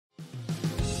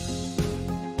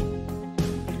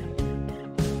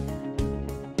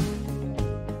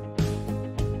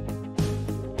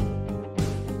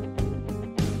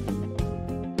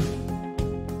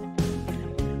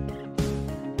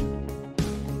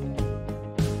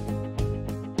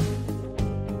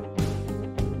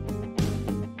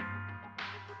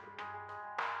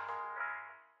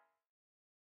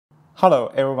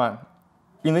Hello everyone.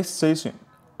 In this session,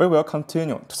 we will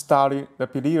continue to study the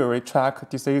biliary tract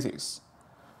diseases.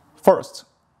 First,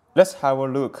 let's have a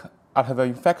look at the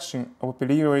infection of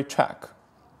biliary tract.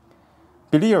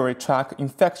 Biliary tract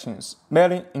infections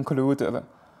mainly include the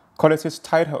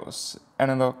cholecystitis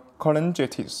and the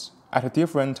cholangitis at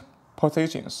different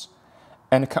positions,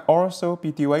 and can also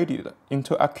be divided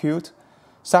into acute,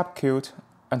 subacute,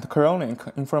 and chronic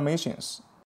inflammations.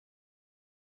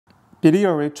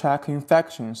 Biliary tract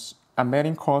infections are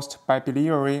mainly caused by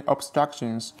biliary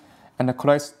obstructions and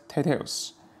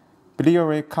cholecystitis.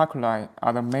 Biliary calculi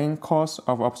are the main cause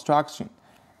of obstruction,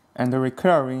 and the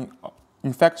recurring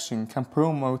infection can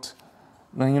promote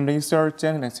the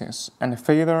lysogenesis and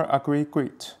further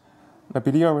aggravate the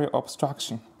biliary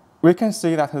obstruction. We can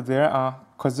see that there are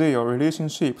causal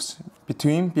relationships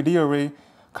between biliary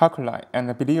calculi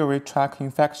and biliary tract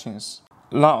infections.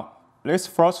 Now, let's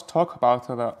first talk about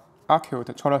the acute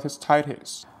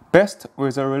cholecystitis. Based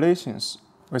with the relations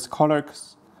with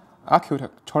colics, acute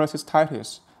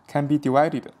cholecystitis can be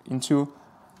divided into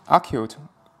acute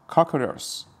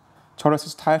calculous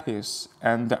cholecystitis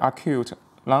and acute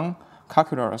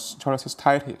non-calculous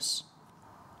cholecystitis.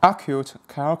 Acute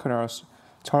calculous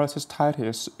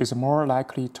cholecystitis is more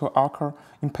likely to occur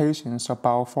in patients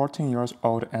about 14 years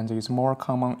old and is more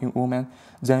common in women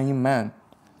than in men,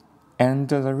 and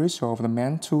the ratio of the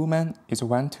man to man is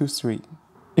 1:3.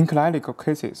 In clinical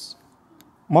cases,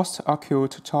 most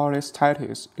acute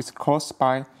cholecystitis is caused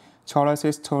by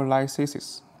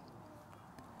cholecystolysis.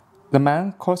 The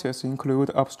main causes include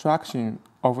obstruction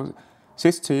of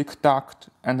cystic duct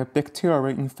and bacterial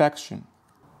infection.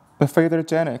 The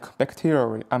pathogenic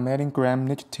bacteria are mainly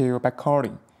gram-negative E.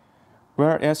 coli,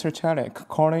 where Escherichia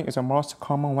coli is the most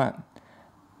common one,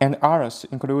 and others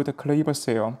include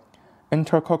Klebsiella,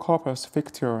 Enterococcus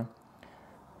faecalis,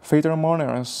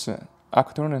 Pseudomonas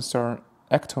aeruginosa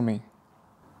ectomy.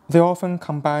 They often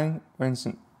combine with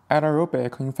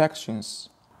anaerobic infections.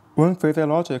 When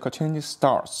physiological changes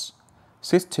starts,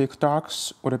 cystic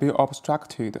ducts would be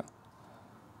obstructed.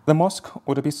 The mosque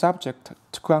would be subject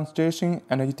to congestion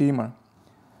and edema.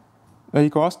 The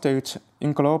egostate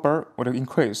in globe would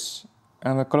increase,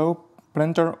 and the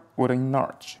gallbladder would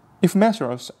enlarge. If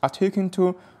measures are taken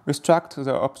to restrict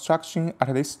the obstruction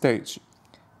at this stage,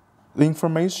 the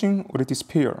inflammation would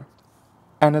disappear,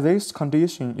 and this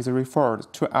condition is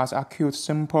referred to as acute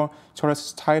simple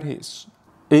cholecystitis.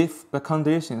 If the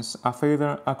conditions are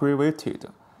further aggravated,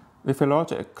 the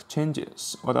physiologic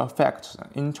changes would affect the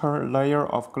interlayer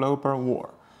of global wall,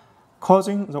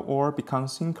 causing the wall become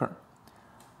thinner.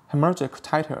 Hemorrhagic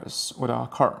titers would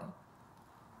occur.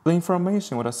 The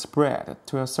inflammation would spread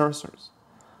to the surface,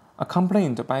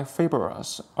 accompanied by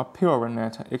fibrous or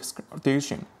purulent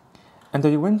exudation, and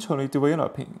eventually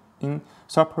developing in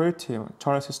suppurative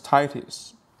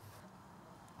cholecystitis.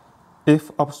 If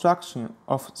obstruction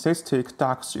of cystic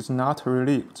ducts is not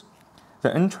relieved, the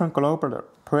intraglobular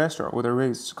pressure would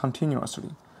raise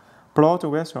continuously. Blood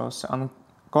vessels on the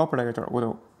gallbladder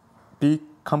would be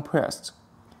compressed,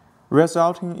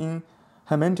 resulting in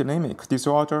hemodynamic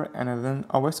disorder and then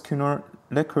avascular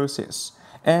necrosis,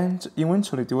 and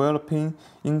eventually developing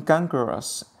in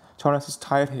gangrenous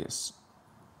cholecystitis.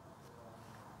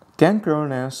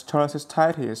 Gangrenous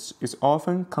cholecystitis is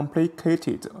often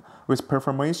complicated with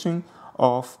perforation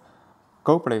of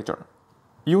gallbladder,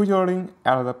 usually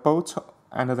at the bottom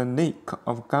and the neck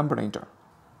of gallbladder.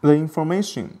 The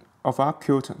inflammation of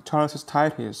acute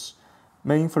cholecystitis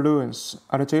may influence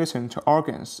adjacent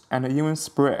organs and even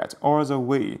spread all the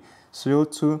way through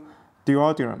to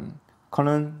duodenum,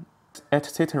 colon,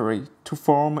 etc. to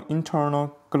form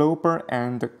internal global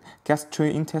and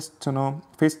gastrointestinal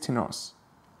fistulas.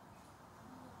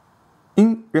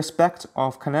 In respect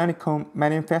of clinical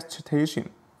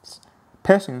manifestations,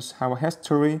 patients have a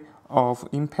history of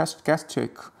intense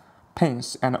gastric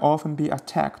pains and often be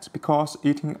attacked because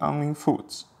eating onion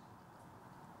foods.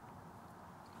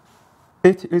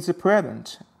 It is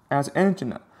present as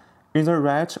angina in the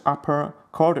right upper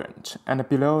quadrant and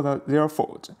below the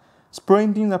xiphoid,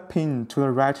 spreading the pain to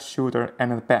the right shoulder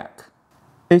and the back.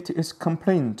 It is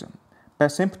accompanied by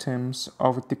symptoms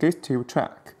of digestive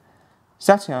tract,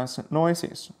 such as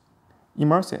noises,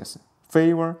 emesis,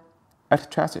 fever,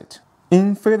 etc.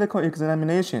 In physical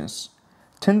examinations,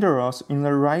 tenderness in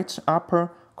the right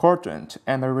upper quadrant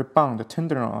and rebound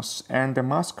tenderness and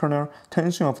muscular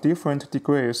tension of different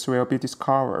degrees will be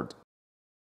discovered.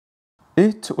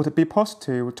 It would be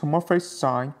positive to morphic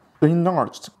sign the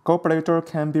enlarged gallbladder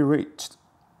can be reached.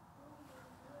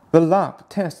 The lab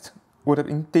test would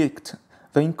indicate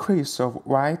the increase of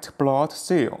white blood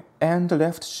cell and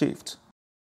left shift.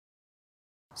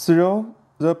 Through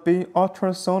the B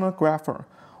ultrasonographer,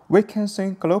 we can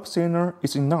see globe center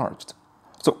is enlarged.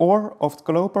 The wall of the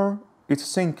globe is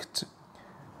synced,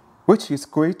 which is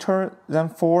greater than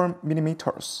 4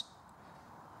 millimeters.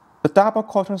 The double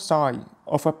quarter sign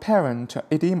of apparent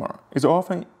edema is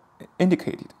often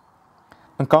indicated.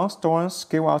 And gallstones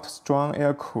give out strong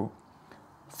air cool,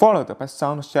 followed by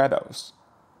sound shadows.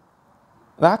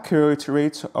 The accurate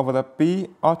rate of the B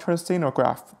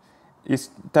ultrasonograph is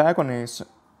diagnosed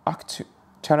acute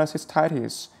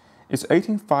cholecystitis is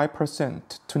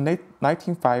 85% to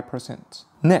 95%.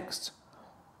 Next,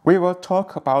 we will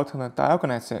talk about the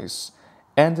diagnosis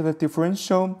and the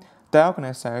differential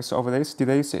diagnosis of these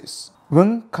diseases.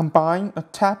 When combine a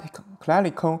typical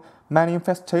clinical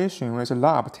manifestation with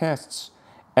lab tests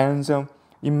and the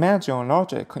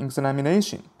immunologic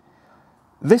examination,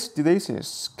 these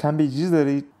diseases can be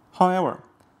easily. However,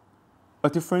 a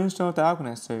differential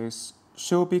diagnosis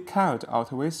should be carried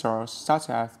out with such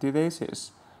as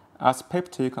diseases as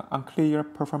peptic unclear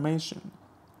performation,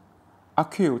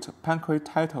 acute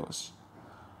pancreatitis,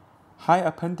 high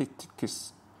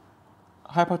appendicitis,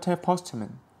 hypotypostomy,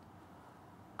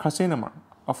 carcinoma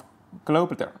of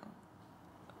gallbladder,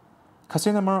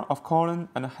 carcinoma of colon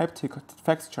and hepatic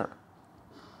fracture,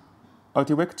 a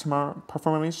defective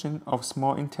performation of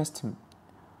small intestine,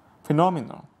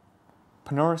 phenomenal,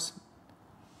 pernicious,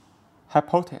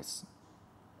 hypothesis,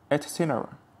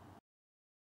 etc.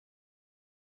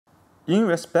 In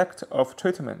respect of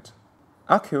treatment,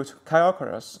 acute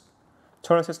calculus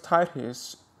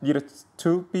cholecystitis needs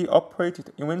to be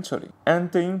operated eventually,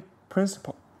 and in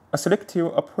principle, a selective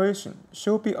operation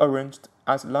should be arranged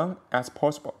as long as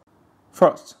possible.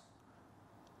 First,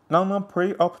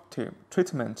 non-preoperative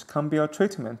treatment can be a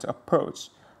treatment approach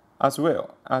as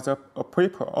well as a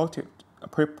preoperative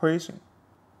preparation.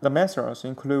 The methods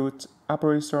include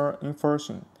abrasive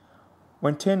infusion,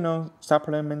 ventral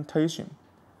supplementation,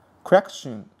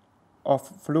 correction of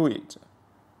fluid,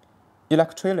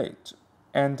 electrolyte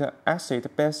and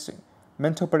acid-base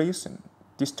metabolism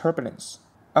disturbance,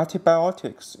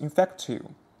 antibiotics effective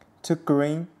to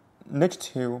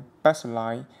gram-negative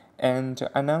bacilli and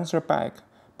anaerobic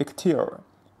bacteria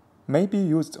may be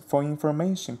used for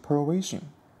inflammation prevention,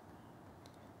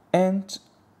 and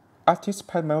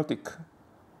antipyretic,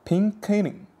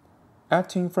 pain-killing,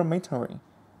 anti-inflammatory,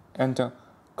 and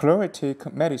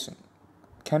curative medicine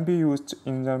can be used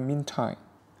in the meantime.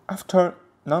 After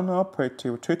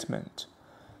non-operative treatment,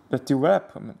 the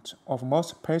development of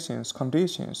most patients'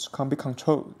 conditions can be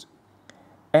controlled,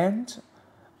 and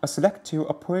a selective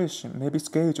operation may be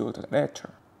scheduled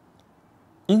later.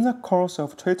 In the course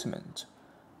of treatment,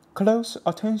 close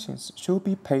attention should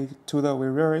be paid to the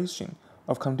variation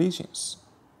of conditions,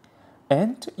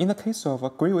 and in the case of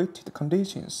aggravated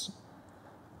conditions,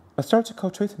 a surgical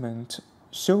treatment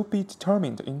should be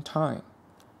determined in time.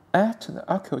 At the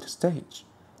acute stage,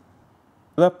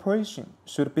 the operation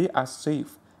should be as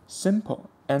safe, simple,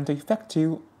 and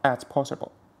effective as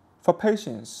possible. For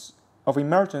patients of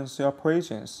emergency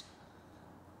operations,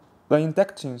 the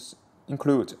inductions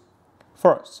include: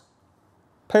 first,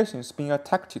 patients being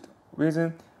attacked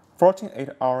within 48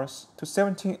 hours to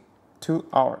 72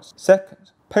 hours.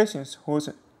 Second, patients whose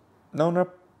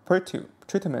non-operative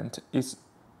treatment is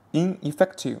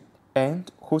ineffective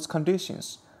and whose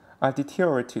conditions are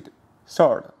deteriorated.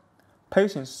 Third,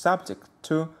 patients subject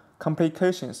to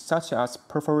complications such as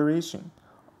perforation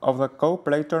of the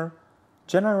gallbladder,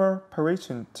 general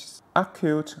peritonitis,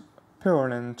 acute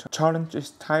purulent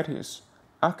cholecystitis,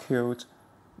 acute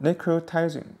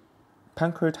necrotizing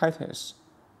pancreatitis,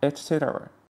 etc.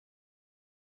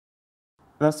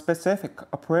 The specific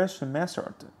operation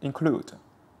methods include: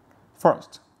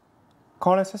 first,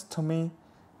 cholecystomy.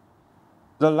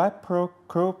 The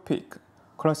laparoscopic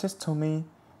cholecystomy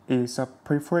is a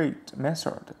preferred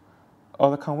method,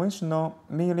 or the conventional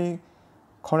Mealy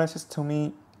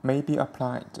cholecystomy may be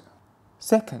applied.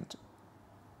 Second,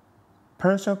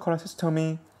 partial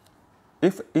cholecystomy.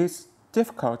 If it's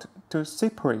difficult to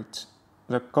separate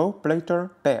the gallbladder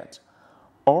bed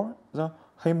or the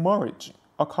hemorrhage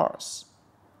occurs,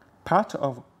 part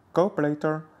of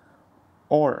gallbladder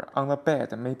or on the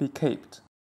bed may be kept.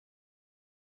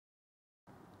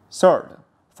 Third,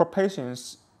 for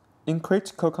patients in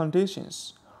critical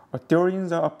conditions or during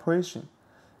the operation,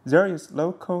 there is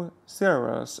local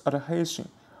serous adhesion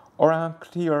or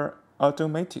unclear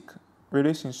automatic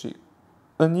relationship.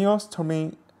 The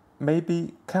neostomy may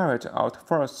be carried out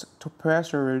first to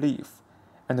pressure relief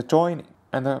and joining,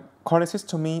 and the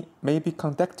cholecystomy may be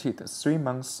conducted 3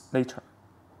 months later.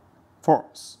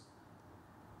 Fourth,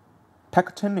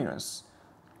 percutaneous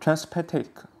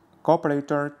transhepatic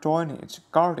gallbladder drainage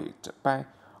guarded by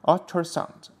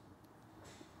ultrasound.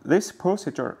 This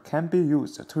procedure can be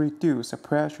used to reduce the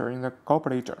pressure in the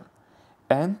gallbladder,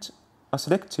 and a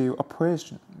selective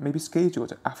operation may be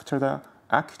scheduled after the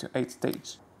acute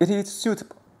stage. It is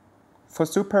suitable for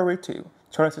suppurative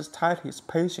cholecystitis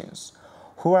patients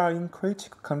who are in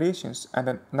critical conditions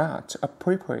and not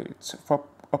appropriate for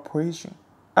operation.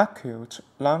 Acute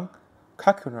lung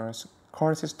calculus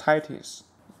cholecystitis.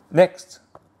 Next,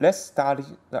 let's study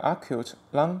the acute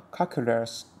lung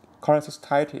calculus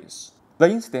cholecystitis. The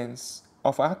incidence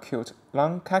of acute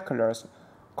lung calculus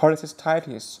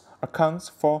cholecystitis accounts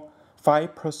for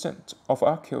 5% of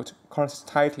acute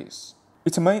cholecystitis.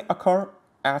 It may occur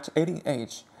at any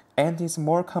age and is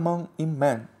more common in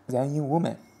men than in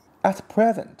women. At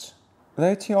present,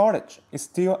 the etiology is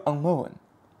still unknown,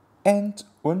 and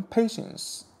when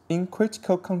patients in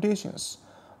critical conditions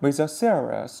with a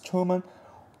serious trauma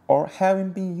or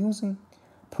having been using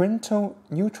parenteral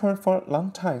nutrient for a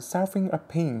long time suffering a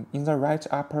pain in the right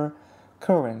upper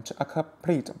current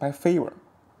accompanied by fever,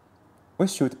 we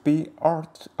should be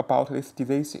alert about these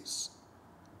diseases.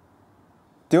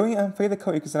 During a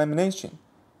physical examination,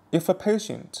 if a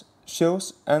patient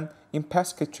shows an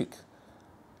epigastric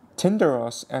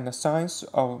tenderness and signs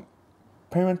of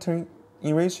parenteral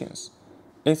invasions,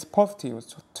 it's positive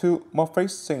to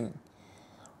morphine,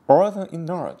 or the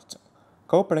enlarged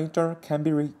gallbladder can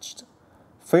be reached.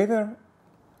 Further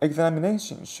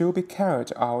examination should be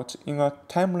carried out in a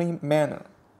timely manner.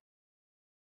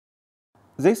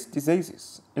 This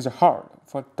disease is hard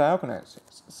for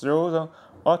diagnosis through the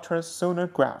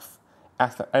ultrasonograph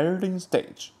at the early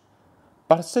stage,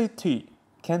 but CT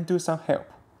can do some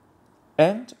help.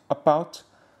 And about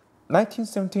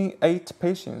 1978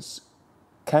 patients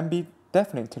can be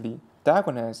definitely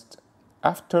diagnosed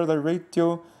after the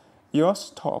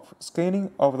radioisotope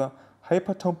scanning of the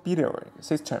hepatobiliary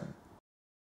system.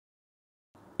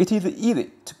 It is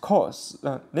easy to cause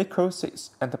the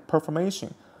necrosis and the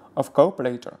perforation of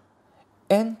gallbladder,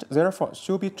 and therefore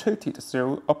should be treated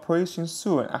through operation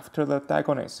soon after the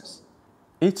diagnosis.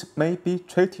 It may be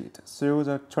treated through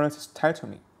the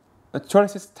cholecystomy. The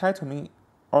cholecystomy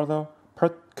or the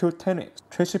percutaneous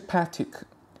transhepatic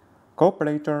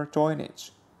gallbladder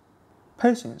drainage.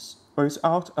 Patients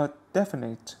without a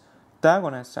definite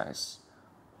diagnosis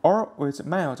or with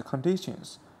mild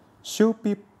conditions should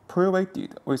be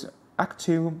provided with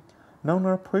active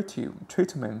non-operative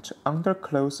treatment under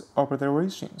close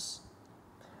observations.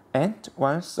 And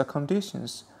once the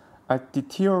conditions are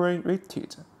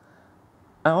deteriorated,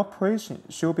 an operation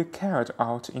should be carried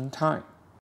out in time.